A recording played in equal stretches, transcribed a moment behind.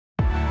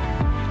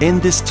In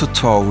this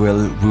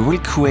tutorial, we will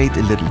create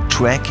a little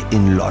track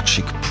in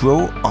Logic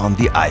Pro on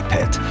the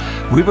iPad.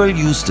 We will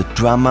use the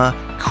drummer,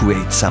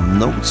 create some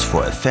notes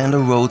for a Fender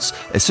Rhodes,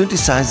 a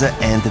synthesizer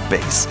and a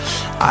bass.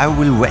 I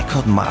will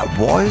record my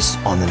voice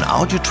on an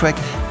audio track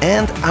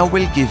and I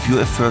will give you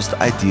a first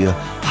idea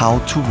how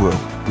to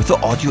work with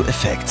the audio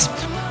effects.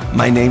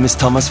 My name is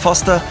Thomas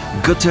Foster,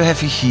 good to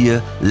have you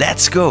here,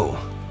 let's go!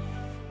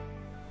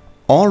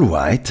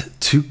 Alright,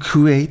 to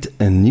create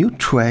a new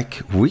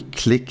track we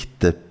click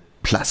the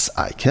plus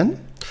icon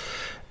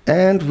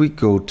and we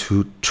go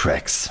to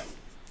tracks.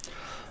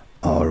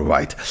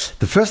 Alright,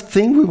 the first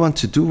thing we want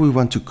to do, we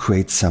want to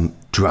create some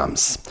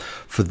drums.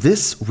 For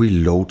this we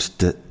load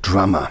the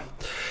drummer.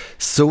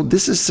 So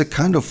this is a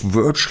kind of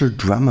virtual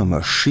drummer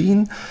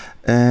machine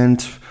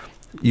and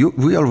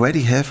we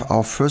already have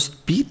our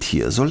first beat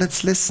here, so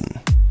let's listen.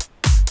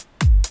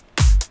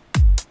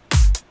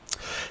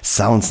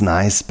 Sounds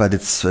nice, but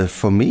it's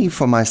for me,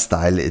 for my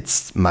style,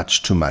 it's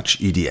much too much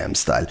EDM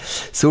style.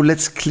 So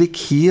let's click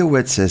here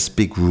where it says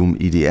Big Room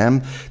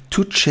EDM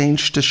to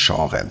change the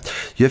genre.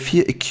 You have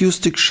here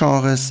acoustic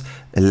genres,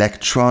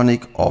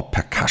 electronic or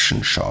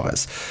percussion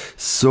genres.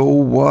 So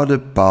what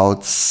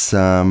about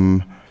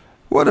some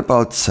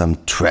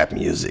trap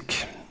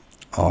music?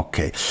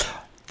 Okay,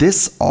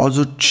 this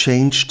also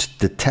changed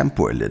the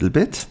tempo a little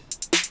bit.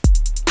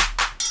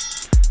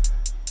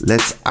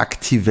 Let's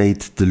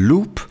activate the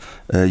loop.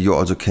 You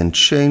also can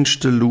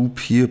change the loop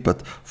here,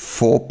 but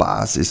 4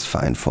 bars is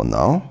fine for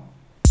now.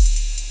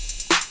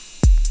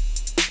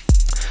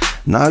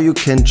 Now you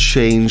can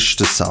change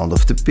the sound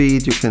of the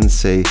beat. You can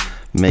say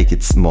make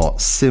it more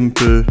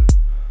simple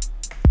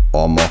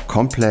or more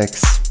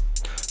complex,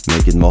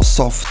 make it more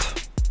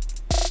soft.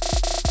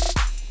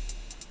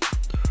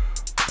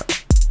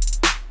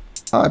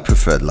 I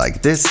prefer it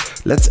like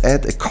this. Let's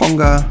add a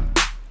conga.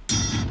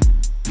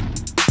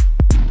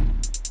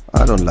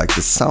 I don't like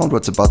the sound.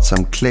 What's about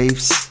some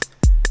claves?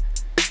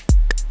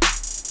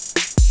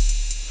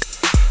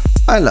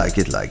 I like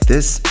it like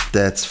this.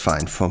 That's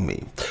fine for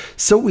me.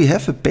 So we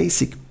have a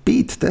basic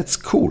beat. That's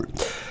cool.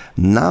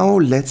 Now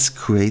let's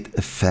create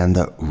a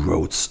Fender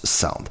Rhodes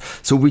sound.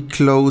 So we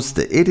close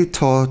the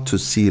editor to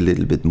see a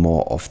little bit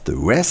more of the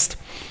rest.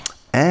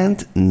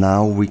 And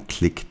now we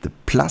click the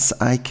plus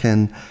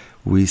icon.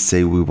 We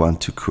say we want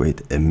to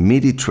create a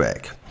MIDI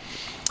track.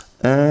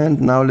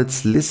 And now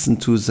let's listen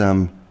to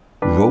some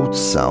Rhodes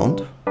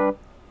sound.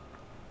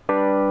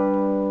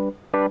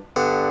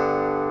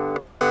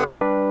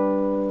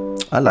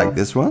 I like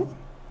this one.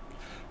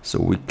 So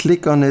we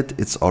click on it,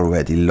 it's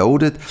already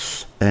loaded,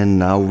 and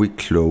now we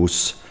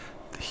close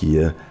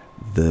here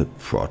the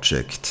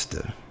project,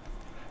 the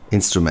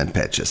instrument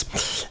patches.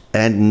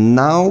 And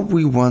now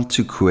we want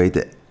to create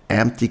an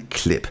empty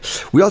clip.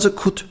 We also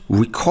could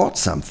record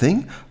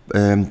something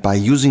by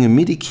using a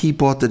MIDI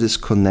keyboard that is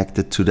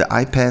connected to the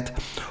iPad,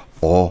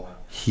 or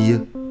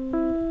here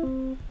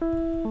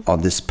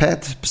on this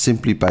pad,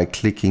 simply by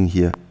clicking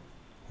here,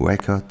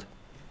 record.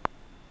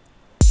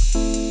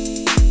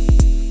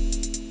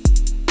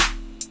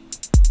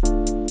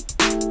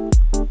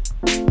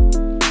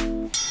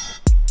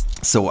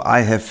 So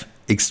I have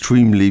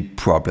extremely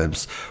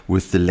problems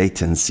with the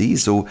latency,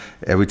 so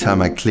every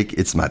time I click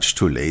it's much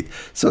too late.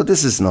 So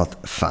this is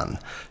not fun.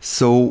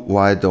 So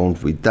why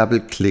don't we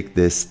double click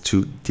this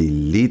to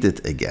delete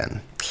it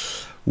again?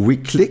 We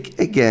click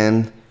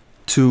again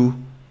to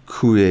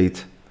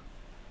create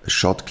a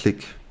short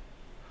click,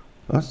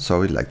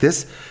 like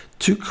this,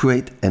 to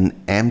create an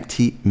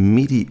empty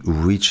MIDI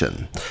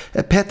region.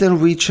 A pattern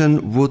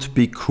region would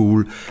be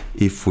cool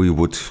if we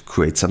would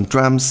create some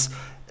drums.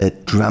 A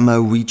drummer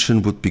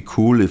region would be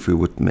cool if we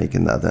would make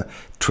another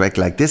track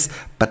like this.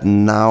 But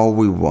now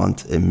we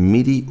want a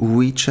MIDI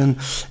region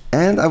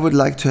and I would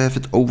like to have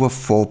it over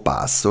 4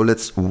 bars. So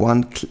let's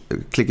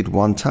click it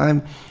one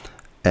time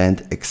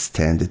and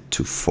extend it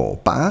to 4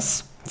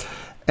 bars.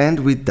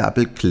 And we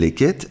double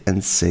click it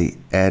and say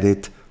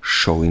edit,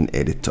 show in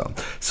editor.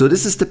 So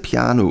this is the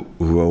piano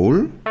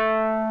roll.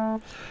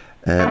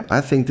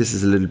 I think this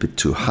is a little bit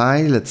too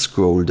high. Let's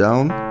scroll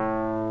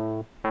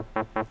down.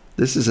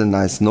 This is a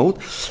nice note.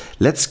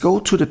 Let's go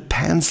to the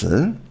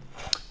pencil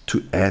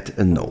to add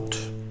a note.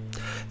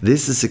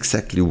 This is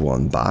exactly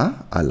 1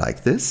 bar. I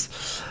like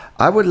this.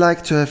 I would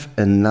like to have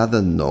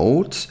another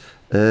note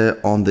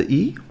on the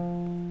E.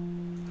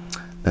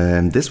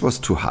 This was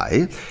too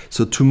high.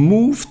 So to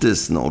move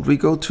this note, we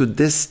go to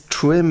this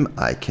trim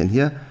icon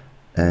here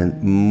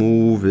and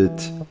move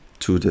it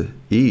to the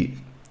E.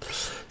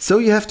 So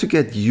you have to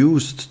get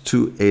used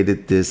to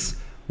edit this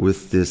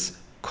with this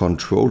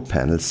control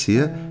panels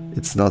here.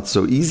 It's not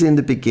so easy in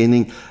the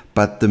beginning,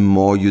 but the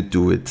more you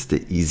do it,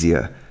 the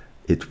easier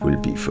it will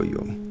be for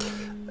you.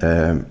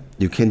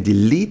 You can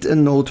delete a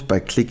note by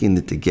clicking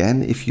it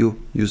again if you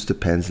use the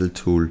pencil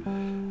tool.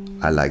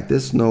 I like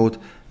this note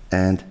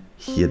and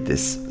here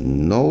this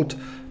note,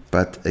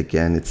 but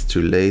again it's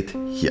too late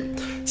here.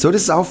 So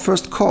this is our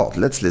first chord.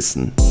 Let's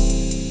listen.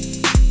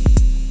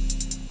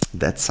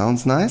 That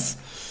sounds nice.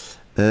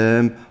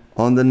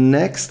 On the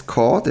next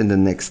chord, in the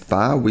next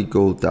bar, we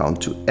go down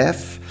to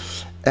F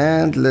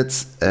And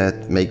let's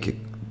make a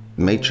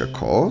major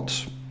chord.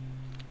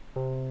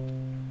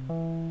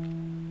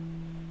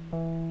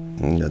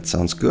 That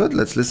sounds good.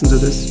 Let's listen to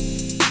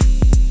this.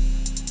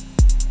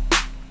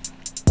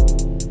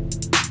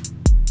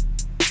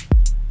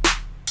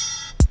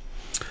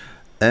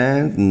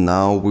 And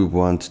now we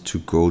want to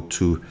go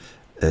to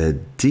a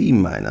D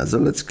minor. So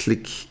let's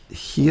click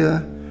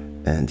here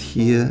and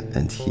here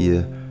and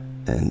here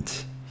and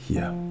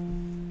here.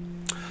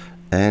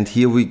 And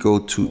here we go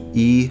to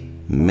E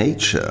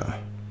major.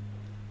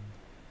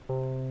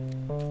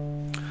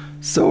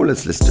 So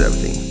let's listen to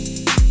everything.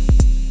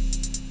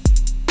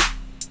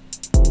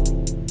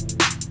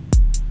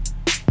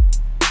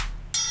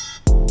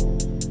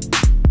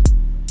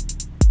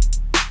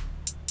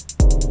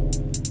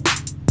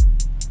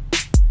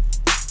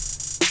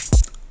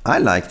 I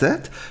like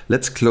that.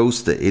 Let's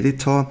close the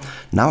editor.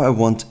 Now I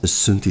want a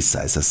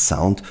synthesizer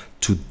sound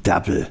to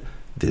double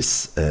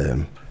this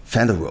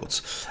Fender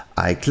Rhodes.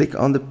 I click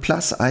on the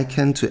plus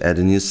icon to add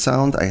a new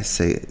sound. I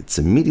say it's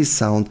a MIDI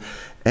sound.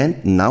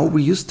 And now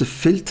we use the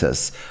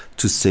filters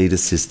to say the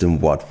system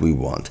what we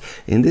want.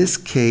 In this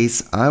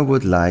case, I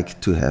would like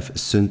to have a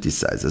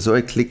synthesizer. So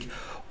I click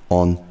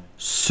on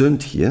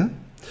synth here.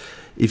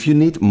 If you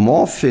need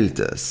more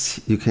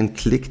filters, you can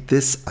click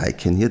this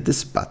icon here,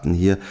 this button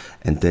here,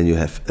 and then you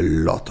have a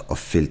lot of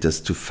filters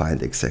to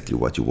find exactly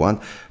what you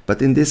want.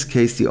 But in this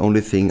case, the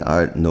only thing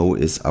I know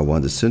is I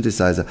want a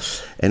synthesizer.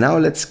 And now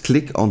let's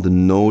click on the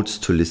notes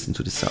to listen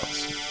to the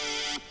sounds.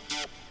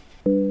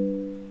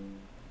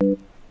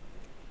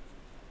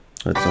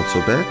 That's not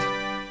so bad.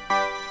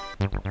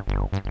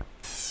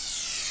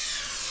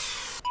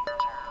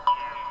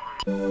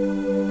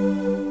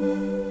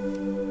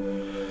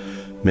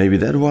 Maybe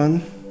that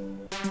one.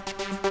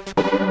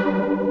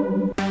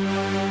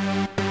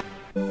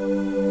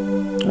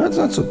 That's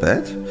not so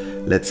bad.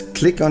 Let's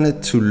click on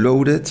it to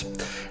load it.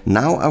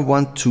 Now I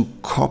want to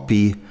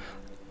copy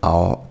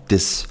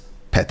this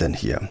pattern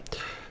here.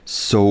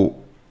 So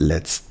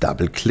let's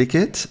double click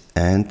it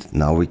and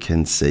now we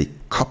can say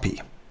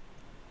copy.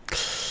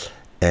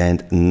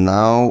 And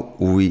now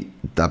we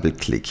double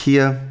click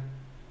here.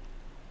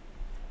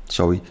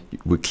 Sorry,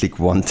 we click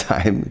one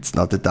time, it's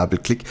not a double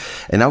click.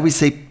 And now we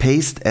say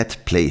paste at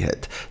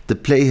playhead. The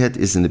playhead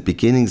is in the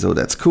beginning, so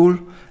that's cool.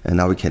 And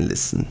now we can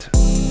listen.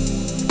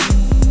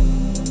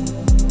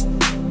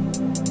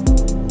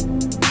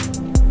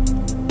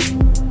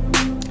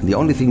 The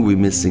only thing we're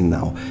missing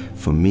now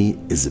for me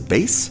is a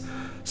bass.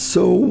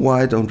 So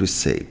why don't we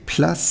say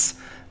plus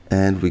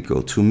and we go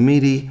to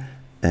MIDI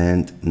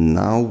and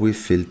now we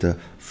filter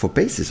for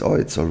basses. Oh,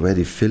 it's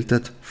already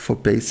filtered for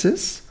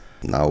basses.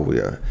 Now we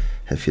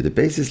have here the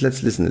basses.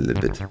 Let's listen a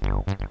little bit.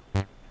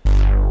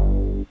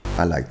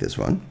 I like this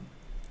one.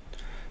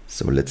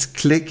 So let's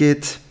click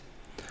it.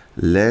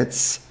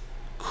 Let's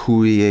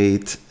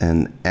create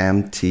an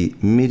empty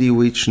MIDI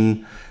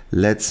region.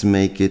 Let's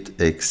make it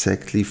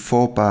exactly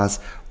 4 bars.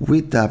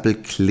 We double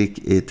click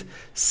it,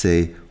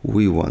 say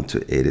we want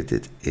to edit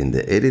it in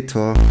the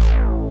editor.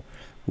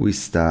 We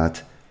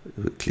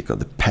click on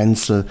the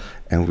pencil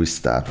and we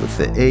start with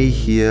the A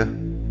here.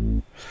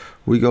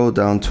 We go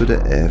down to the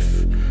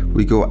F,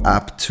 we go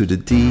up to the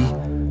D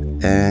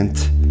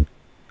and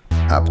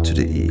up to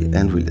the E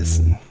and we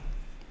listen.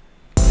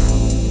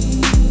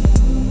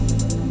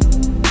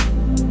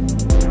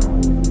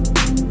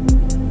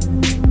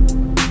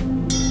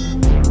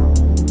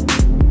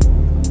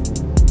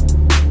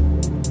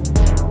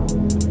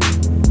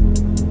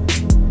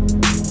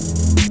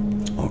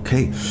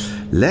 Okay,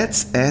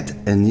 let's add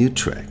a new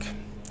track.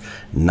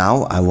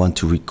 Now I want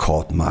to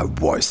record my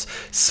voice.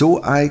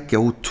 So I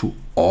go to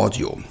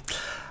audio.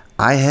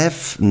 I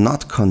have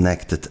not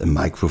connected a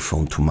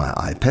microphone to my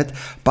iPad,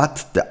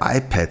 but the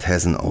iPad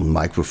has an own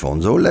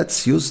microphone. So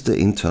let's use the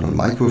internal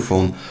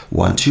microphone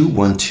 1 2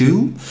 1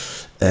 2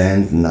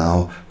 and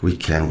now we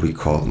can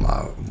record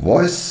my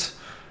voice.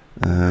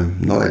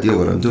 No idea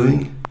what I'm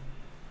doing.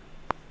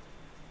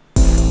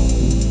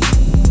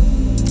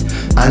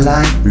 I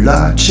like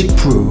Logic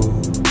Pro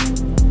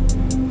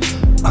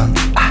on the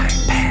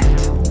iPad.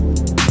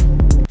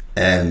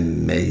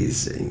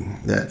 Amazing.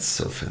 That's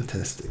so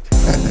fantastic.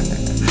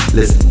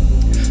 Listen.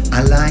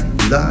 I like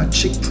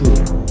Logic Pro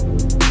on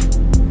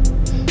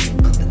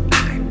the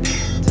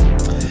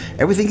iPad.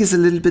 Everything is a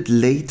little bit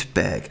laid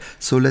back.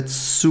 So let's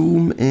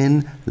zoom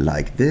in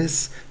like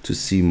this to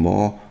see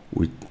more.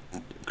 We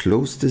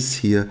close this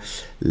here.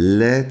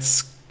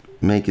 Let's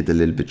make it a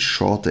little bit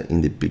shorter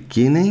in the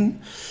beginning.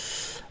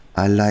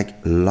 I like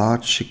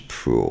Logic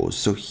Pro.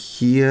 So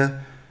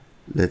here,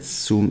 let's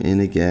zoom in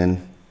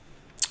again.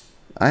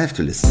 I have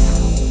to listen.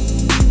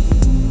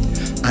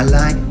 I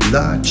like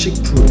Logic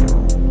Pro.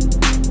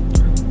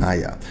 Ah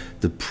yeah,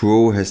 the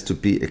Pro has to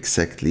be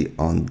exactly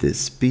on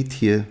this beat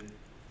here.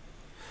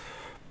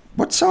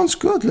 What sounds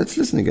good? Let's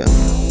listen again.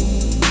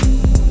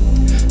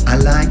 I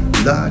like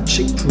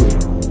Logic Pro.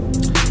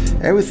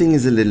 Everything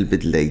is a little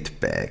bit laid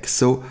back.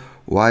 So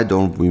why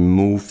don't we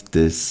move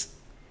this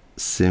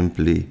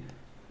simply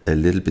a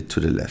little bit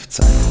to the left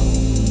side.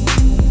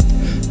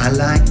 I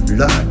like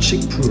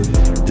Logic Pro.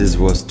 This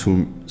was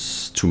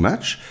too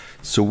much,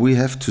 so we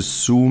have to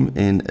zoom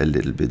in a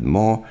little bit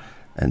more,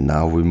 and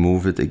now we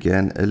move it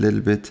again a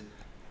little bit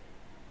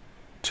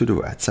to the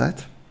right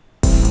side.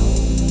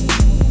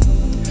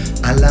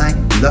 I like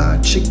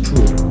Logic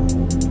Pro.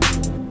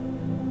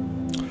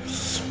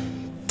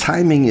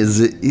 Timing is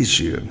the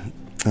issue.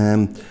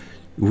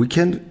 We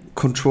can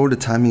control the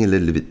timing a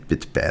little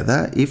bit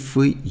better if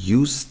we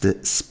use the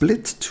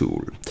split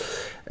tool.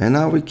 And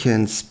now we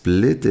can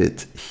split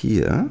it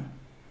here,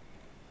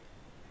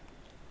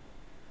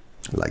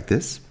 like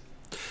this,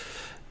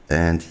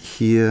 and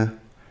here,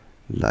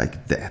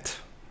 like that.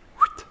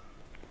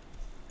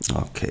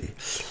 Okay,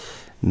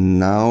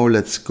 now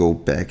let's go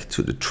back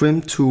to the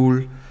trim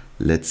tool.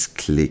 Let's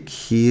click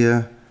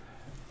here.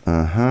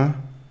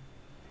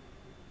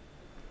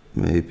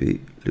 Maybe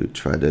we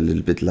try it a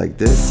little bit like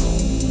this.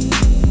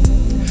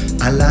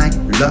 I like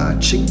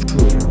Logic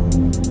Pro.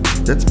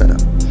 That's better.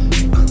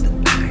 On the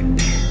iPad.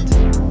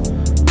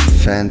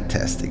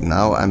 Fantastic.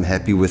 Now I'm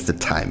happy with the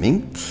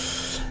timing.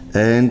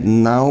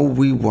 And now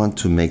we want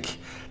to make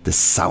the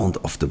sound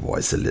of the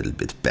voice a little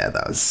bit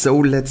better. So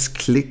let's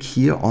click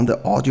here on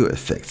the audio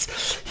effects.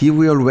 Here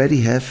we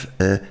already have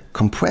a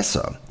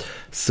compressor.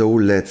 So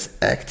let's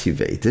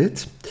activate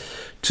it.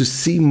 To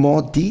see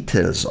more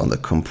details on the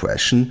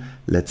compression,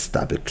 let's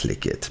double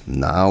click it.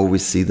 Now we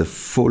see the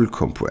full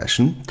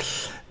compression.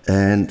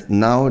 And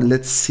now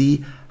let's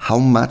see how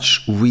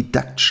much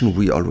reduction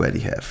we already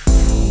have.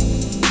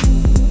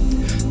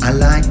 I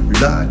like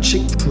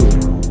Logic Pro.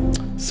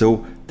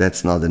 So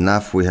that's not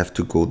enough. We have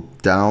to go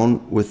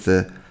down with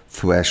the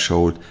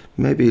threshold,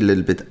 maybe a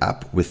little bit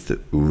up with the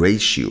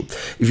ratio.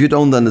 If you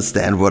don't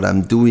understand what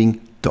I'm doing,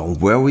 don't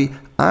worry.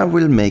 I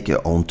will make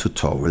your own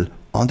tutorial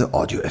on the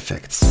audio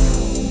effects.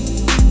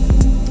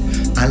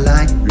 I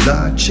like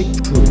Logic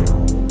Pro.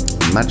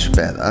 Much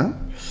better.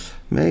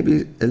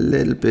 Maybe a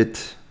little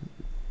bit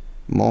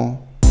more.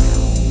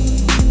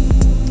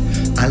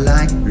 I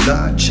like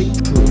Logic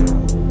Pro.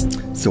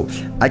 So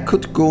I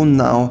could go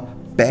now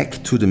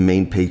back to the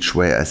main page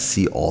where I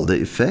see all the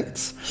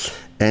effects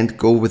and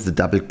go with the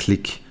double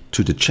click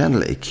to the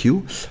channel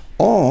EQ,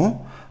 or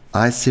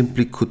I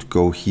simply could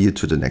go here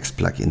to the next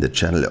plugin, the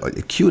channel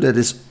EQ that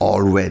is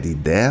already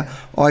there,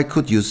 or I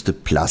could use the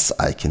plus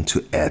icon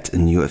to add a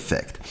new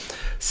effect.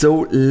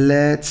 So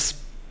let's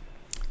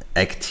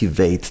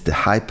activate the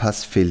high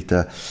pass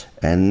filter,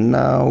 and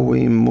now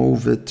we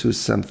move it to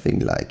something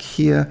like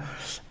here,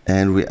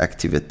 and we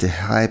activate the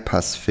high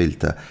pass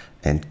filter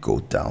and go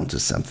down to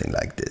something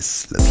like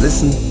this. Let's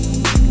listen.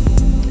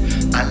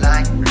 I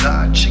like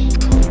Logic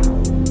Pro.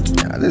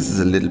 Yeah, this is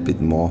a little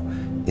bit more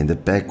in the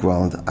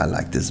background. I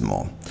like this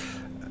more.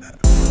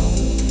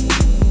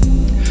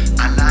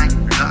 I like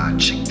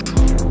Logic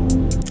Pro.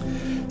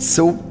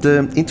 So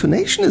the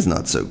intonation is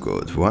not so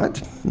good,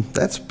 right?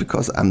 That's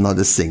because I'm not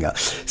a singer.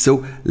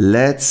 So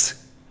let's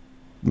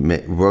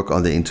work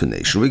on the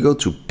intonation. We go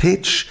to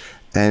pitch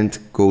and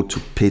go to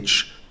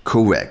pitch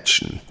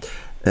correction.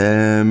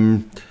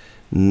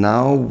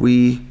 Now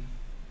we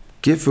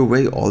give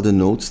away all the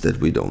notes that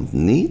we don't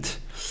need.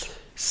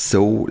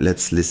 So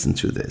let's listen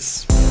to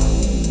this.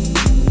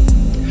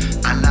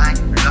 I like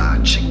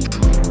Logic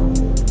Pro.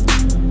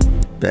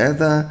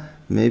 Better.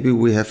 Maybe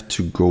we have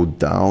to go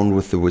down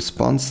with the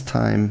response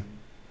time.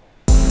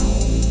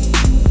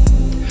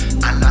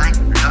 I like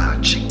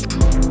Logic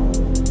Pro.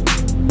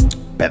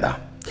 Better.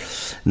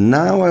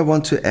 Now I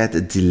want to add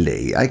a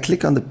delay. I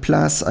click on the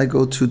plus, I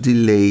go to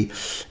delay,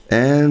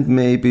 and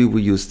maybe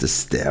we use the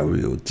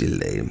stereo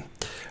delay.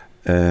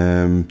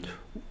 No,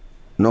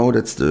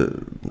 that's the,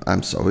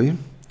 I'm sorry,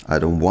 I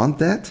don't want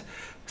that.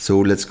 So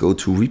let's go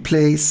to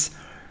replace,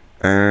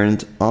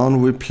 and on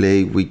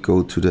replay we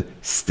go to the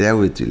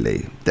stereo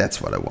delay.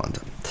 That's what I want.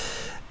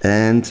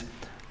 And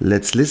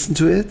let's listen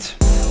to it.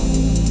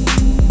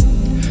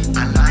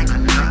 I like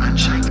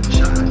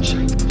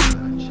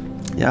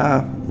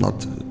yeah,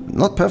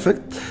 not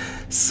perfect.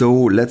 So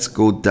let's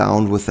go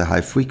down with the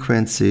high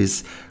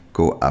frequencies,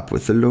 go up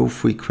with the low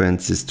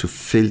frequencies to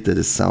filter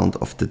the sound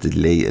of the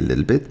delay a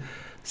little bit.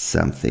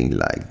 Something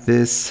like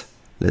this.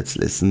 Let's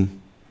listen.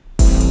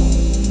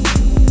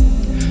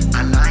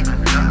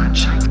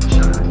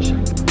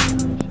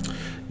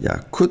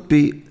 Yeah, could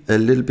be a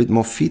little bit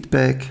more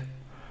feedback.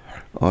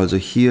 Also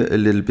here a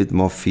little bit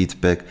more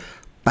feedback,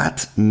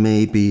 but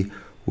maybe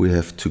we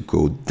have to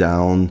go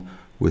down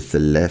with the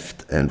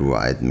left and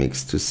right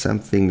mix to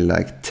something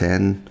like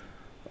 10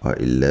 or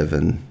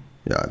 11.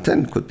 Yeah,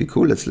 10 could be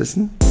cool. Let's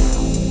listen.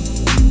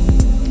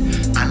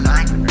 I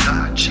like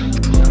Logic.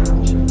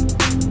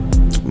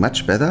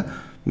 Much better.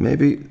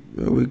 Maybe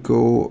we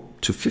go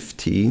to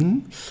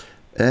 15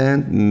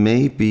 and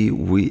maybe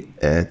we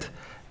add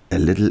a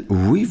little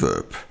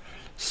reverb.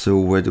 So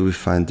where do we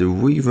find the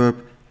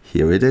reverb?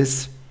 Here it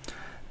is.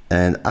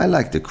 And I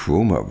like the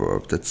chroma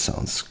verb. That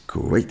sounds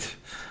great.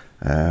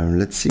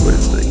 Let's see what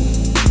it's doing.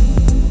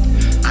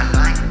 I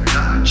like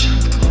Logic.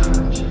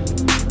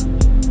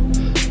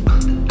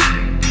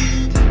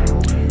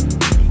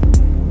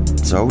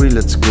 Sorry,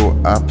 let's go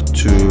up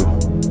to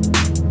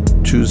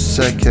 2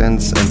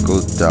 seconds and go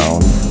down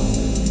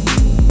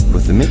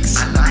with the mix.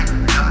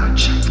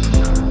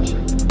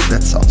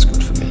 That sounds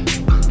good for me.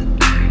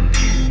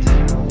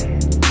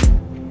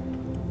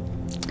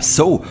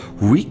 So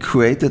we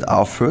created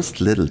our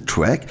first little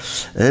track.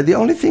 The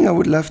only thing I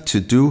would love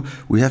to do,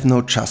 we have now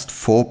just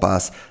 4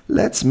 bars.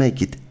 Let's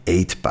make it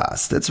 8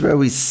 bars. That's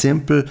very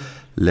simple.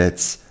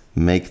 Let's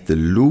make the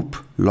loop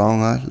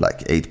longer,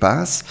 like 8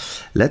 bars.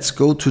 Let's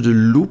go to the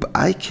loop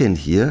icon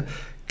here,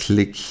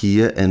 click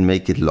here and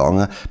make it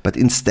longer. But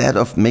instead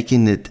of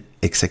making it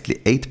exactly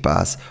 8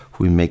 bars,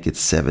 we make it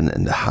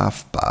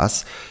 7.5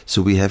 bars.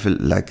 So we have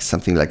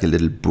something like a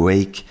little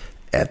break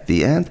at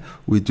the end.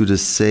 We do the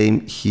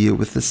same here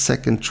with the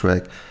second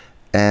track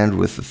and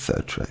with the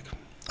third track.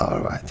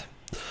 All right.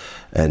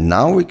 And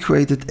now we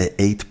created an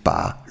 8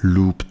 bar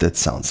loop that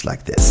sounds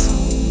like this.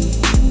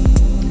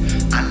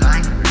 I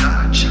like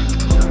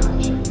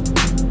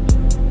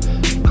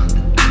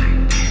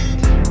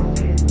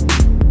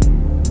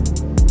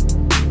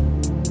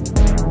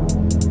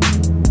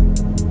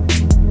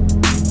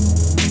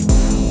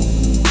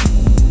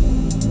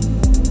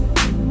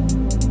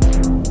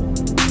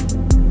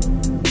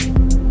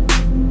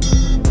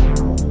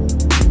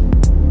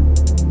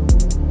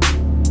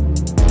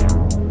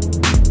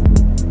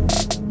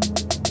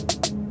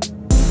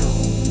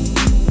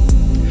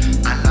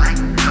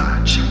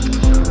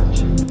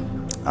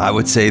I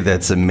would say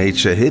that's a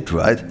major hit,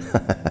 right?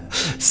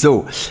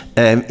 So,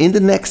 in the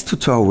next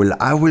tutorial,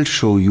 I will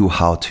show you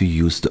how to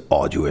use the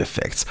audio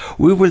effects.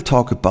 We will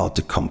talk about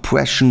the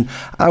compression.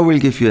 I will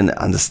give you an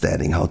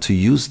understanding how to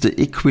use the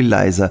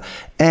equalizer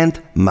and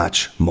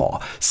much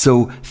more.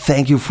 So,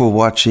 thank you for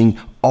watching.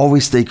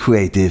 Always stay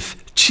creative.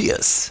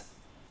 Cheers!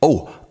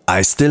 Oh,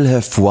 I still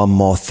have one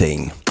more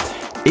thing.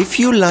 If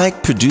you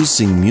like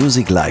producing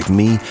music like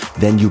me,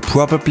 then you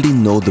probably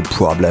know the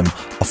problem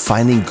of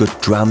finding good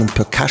drum and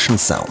percussion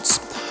sounds.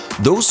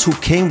 Those who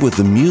came with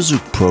the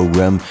music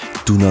program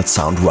do not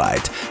sound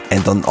right,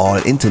 and on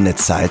all internet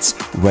sites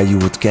where you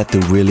would get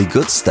the really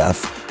good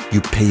stuff,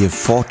 you pay a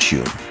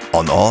fortune.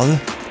 On all?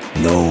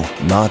 No,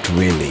 not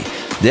really.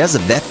 There's a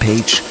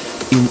webpage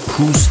in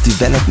whose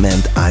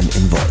development I'm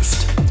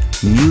involved.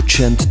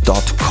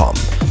 MUGENT.com.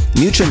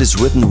 MUGENT is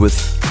written with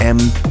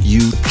M-U-G-E-N-T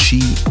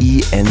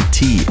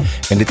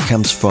and it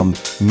comes from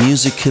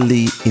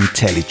musically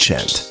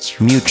intelligent.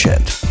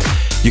 MUGENT.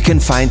 You can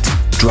find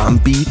drum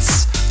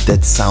beats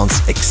that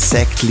sounds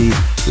exactly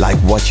like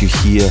what you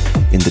hear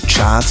in the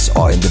charts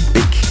or in the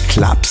big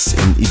clubs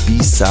in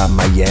Ibiza,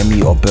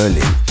 Miami or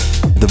Berlin.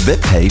 The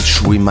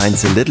webpage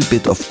reminds a little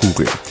bit of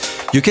Google.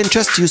 You can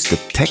just use the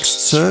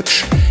text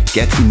search,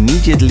 get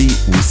immediately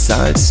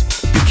results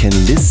you can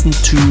listen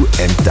to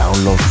and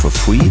download for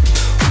free,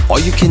 or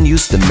you can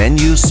use the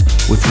menus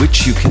with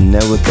which you can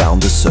narrow down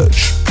the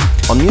search.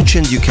 On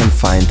MUGENT you can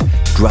find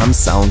drum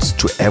sounds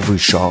to every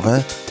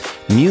genre,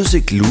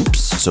 music loops,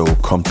 so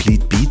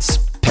complete beats,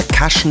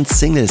 percussion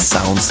single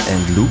sounds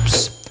and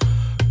loops,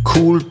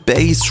 cool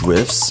bass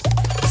riffs,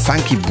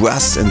 funky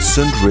brass and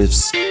synth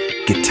riffs,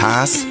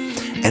 guitars,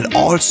 and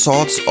all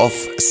sorts of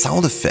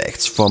sound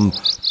effects, from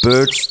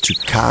birds to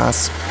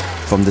cars,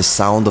 from the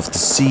sound of the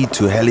sea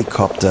to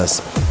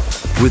helicopters.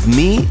 With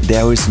me,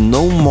 there is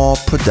no more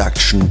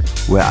production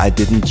where I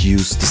didn't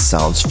use the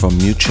sounds from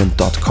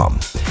MUGENT.com.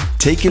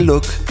 Take a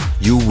look,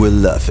 you will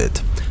love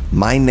it.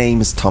 My name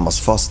is Thomas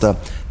Foster.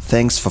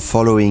 Thanks for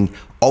following.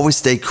 Always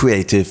stay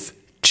creative.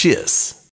 Cheers!